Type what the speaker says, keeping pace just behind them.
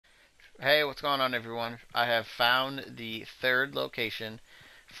Hey, what's going on, everyone? I have found the third location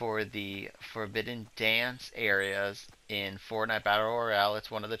for the Forbidden Dance areas in Fortnite Battle Royale.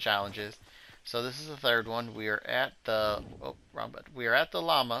 It's one of the challenges. So this is the third one. We are at the wrong button. We are at the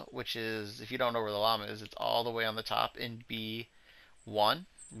llama, which is, if you don't know where the llama is, it's all the way on the top in B1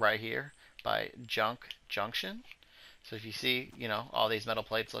 right here by Junction. So if you see, all these metal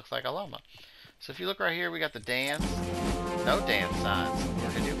plates looks like a llama. So if you look right here, we got the dance. No dance signs.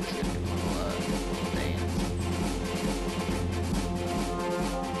 We're gonna do a little dance.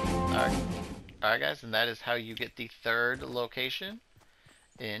 Alright. Alright guys, and that is how you get the third location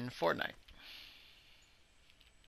in Fortnite.